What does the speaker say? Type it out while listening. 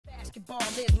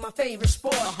Basketball is my favorite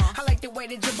sport. I like the way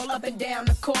they dribble up and down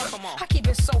the court. I keep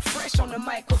it so fresh on the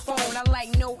microphone. I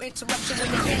like no interruption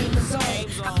when the game is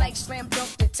on. I like slam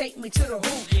dunk to take me to the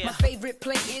hoop. My favorite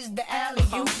play is the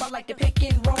alley-oop. I like the pick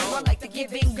and roll. I like the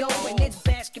give and go. And it's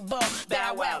basketball.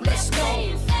 Bow wow, let's go.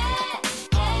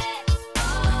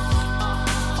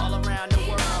 All around the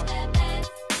world.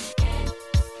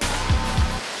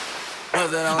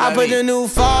 I put the new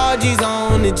 4Gs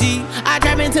on the G. I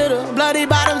trap into the bloody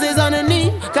bottoms is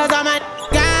underneath. Cause I might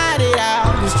got it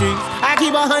out the street. I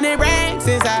keep 100 racks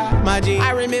inside my jeans.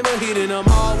 I remember hitting them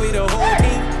all with the whole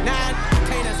team. Now I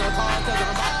can't have some calls cause I'm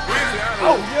about.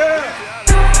 Oh yeah!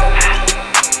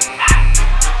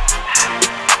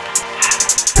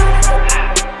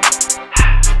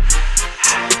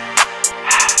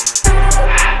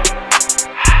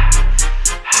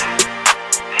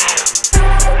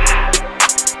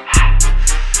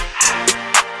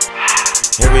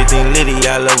 Everything litty,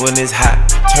 I love when it's hot.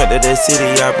 Turned to the city,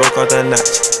 I broke off the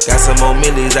notch. Got some more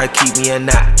millies, I keep me a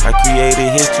knot. I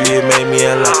created history, it made me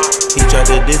a lot. He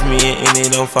tried to diss me and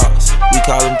it don't false. We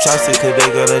call him Chaucer cause they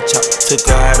gonna chop. Took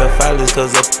her out of filers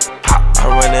cause of pop. I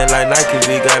run it like Nike,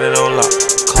 we got it on lock.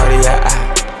 Cardiac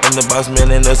eye, I'm the boss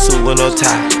man in a suit with no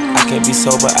tie. I can't be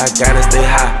sober, I gotta stay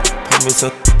high. Put me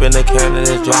some in the can and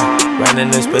it's dry. Riding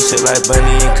them special like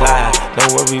Bunny and Clyde. Don't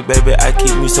worry, baby, I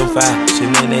keep me some fire.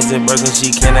 Shenanigans and Birkin,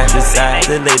 she cannot decide.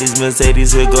 The ladies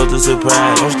Mercedes will go to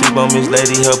surprise. Don't sleep on Miss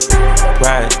Lady, her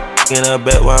pride. In her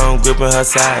back while I'm gripping her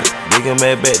sides. Big and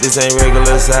mad back, this ain't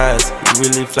regular size. You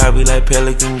really fly, we like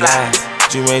pelican guys.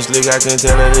 You ain't slick, I can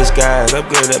tell her the skies.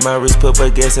 Upgrade at my wrist, put her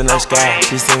gas in the sky.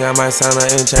 She sing I might sign her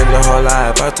and change her whole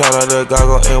life. I taught her to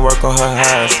goggle and work on her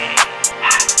highs.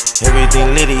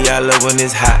 Everything litty, I love when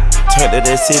it's hot. Turned to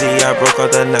the city, I broke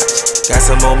off the notch. Got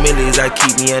some more millies, I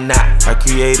keep me a knot. I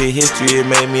created history, it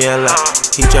made me a lot.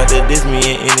 He tried to diss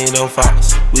me and it don't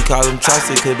false. We call him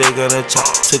Chaucer cause they gonna chop.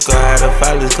 Took her out of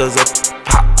filers cause of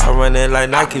pop. I run it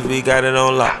like Nike, we got it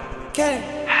on lock. Get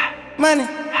it, money,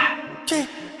 get it.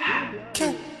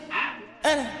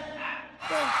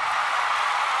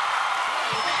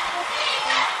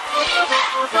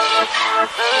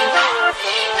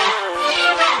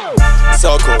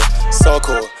 So cool, so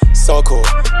cool, so cool.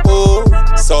 Ooh,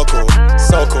 so cool,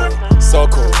 so cool, so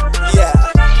cool. Yeah,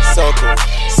 so cool,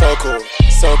 so cool,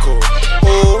 so cool.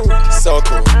 Ooh, so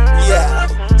cool. Yeah,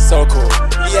 so cool.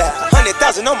 Yeah,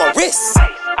 100,000 on my wrist.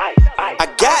 I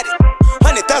got it.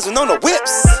 100,000 on the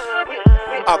whips.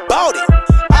 I bought it.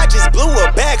 I just blew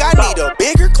a bag. I need a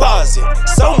bigger closet.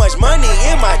 So much money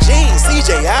in my jeans.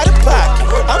 CJ out of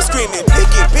pocket. I'm screaming, pick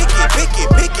it, pick it, pick it,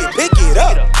 pick it, pick it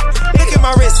up. Look at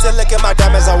my wrist and look at my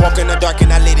diamonds. I walk in the dark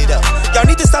and I lit it up. Y'all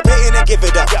need to stop hating and give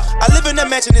it up. I live in a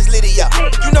mansion, it's litty up.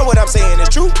 You know what I'm saying, it's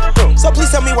true. So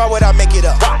please tell me why would I make it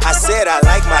up? I said I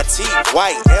like my teeth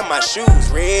white and my shoes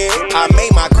red. I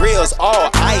made my grills all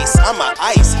ice. I'm an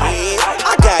ice head.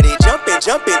 I got it jumping,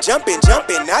 jumping, jumping,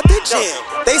 jumping out the gym.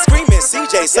 They screaming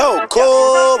CJ so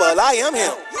cool, well I am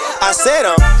him. I said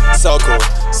I'm so cool,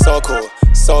 so cool,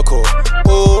 so cool.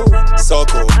 Ooh, so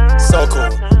cool, so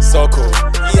cool, so cool.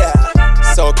 Yeah,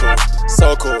 so cool,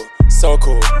 so cool, so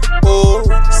cool. Ooh,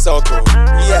 so cool.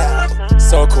 Yeah,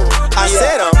 so cool. I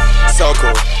said I'm so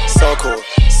cool, so cool,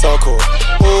 so cool.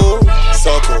 Ooh,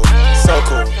 so cool, so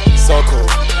cool, so cool.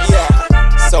 Yeah,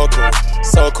 so cool,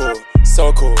 so cool,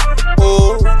 so cool.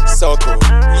 Ooh, so cool.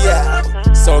 Yeah,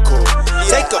 so cool.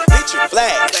 Take a picture,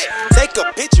 flash. Take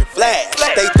a picture, flash.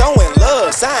 They throwing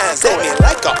love signs at me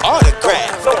like an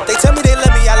autograph. They tell me they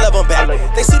love me, I love them back.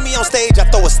 They see me on stage, I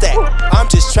throw a stack. I'm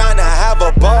just trying to have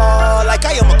a ball like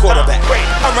I am a quarterback.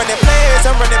 I'm running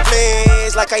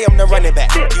plays like I am the running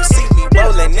back. You see me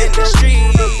rolling in the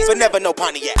streets, but never no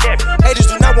Pontiac. Haters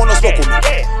do not want no smoke with me.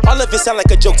 All of it sound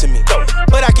like a joke to me,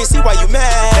 but I can see why you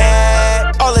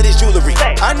mad. All of this jewelry,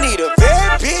 I need a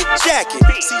very big jacket.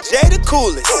 CJ the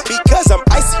coolest, because I'm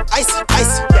icy, icy,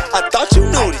 icy. I thought you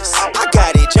knew this. I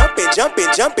got it jumping, jumping,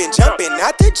 jumping, jumping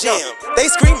out the gym. They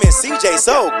screaming CJ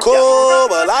so cool,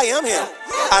 well I am him.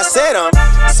 I said I'm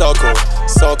so cool,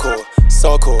 so cool,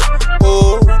 so cool.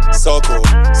 Ooh, so cool,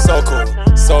 so cool,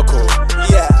 so cool.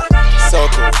 Yeah, so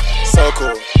cool, so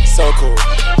cool, so cool.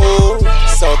 Ooh,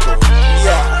 so cool.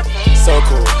 Yeah, so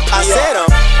cool. I said I'm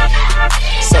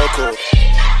so cool,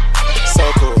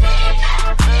 so cool,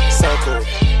 so cool.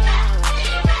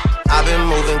 I've been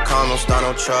moving calm, don't start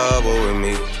no trouble with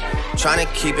me. Trying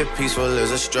to keep it peaceful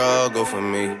is a struggle for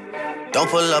me. Don't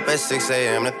pull up at 6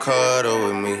 a.m. to cuddle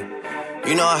with me.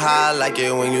 You know how I like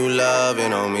it when you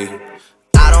loving on me.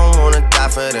 I don't wanna die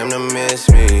for them to miss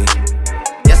me.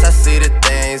 Yes, I see the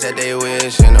things that they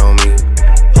wishing on me.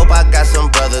 Hope I got some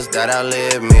brothers that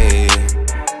outlive me.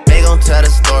 They gon'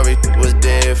 everything was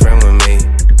different with me.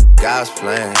 God's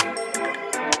plan,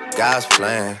 God's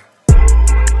plan.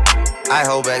 I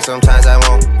hold back, sometimes I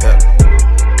won't, yeah.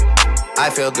 I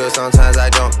feel good, sometimes I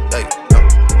don't, hey, no.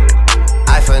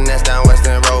 I finesse down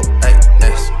Western Road, hey,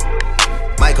 next.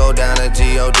 Might go down to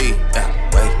G.O.D., yeah,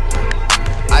 wait.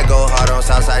 I go hard on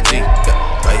Southside G,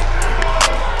 yeah, wait.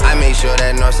 I make sure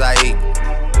that Northside eat.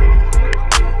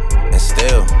 And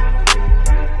still,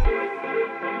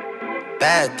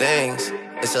 bad things.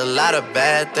 It's a lot of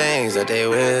bad things that they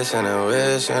wish and they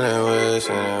wish and they wish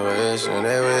and they wish and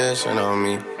they wishing on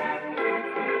me.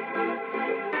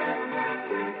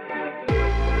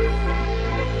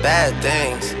 Bad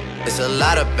things. It's a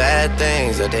lot of bad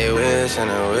things that they wish and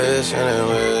they wish and they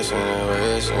wish and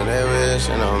they wish and they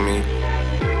wishing on me.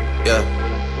 Yeah.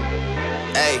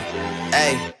 Hey,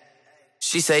 hey.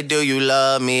 She say, do you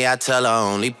love me? I tell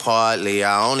her only partly.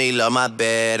 I only love my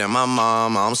bed and my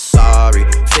mama, I'm sorry.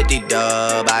 50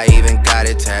 dub, I even got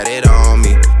it tatted on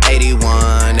me.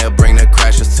 81, they'll bring the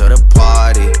crashers to the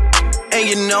party. And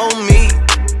you know me,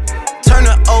 turn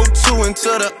the 02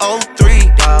 into the 03,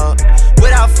 dawg.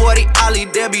 Without 40 Ollie,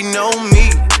 there be no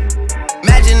me.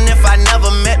 Imagine if I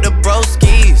never met the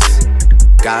broskies.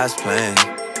 God's plan,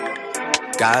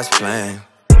 God's plan.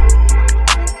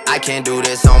 I can't do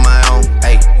this on my own,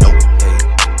 hey, no, hey.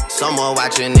 Someone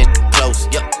watching it close,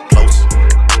 yup, close.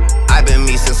 I've been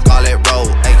me since Scarlet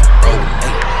Road, hey, road,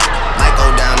 hey. Might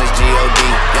go down as G.O.D.,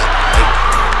 yup, hey.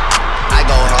 I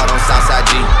go hard on Southside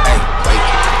G, hey, wait.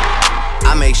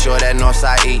 I make sure that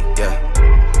Northside eat, yeah.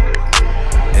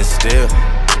 And still,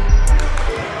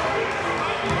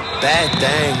 bad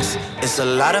things. It's a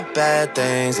lot of bad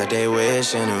things that they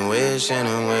wishing and wishing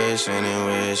and wishing and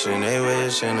wishing they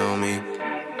wishing on me.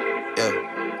 Yeah,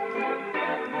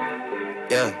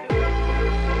 yeah.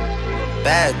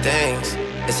 Bad things.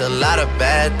 It's a lot of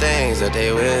bad things that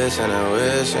they wish and they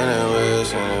wish and they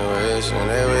wish and they wish and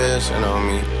they wishing on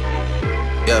me.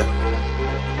 Yeah.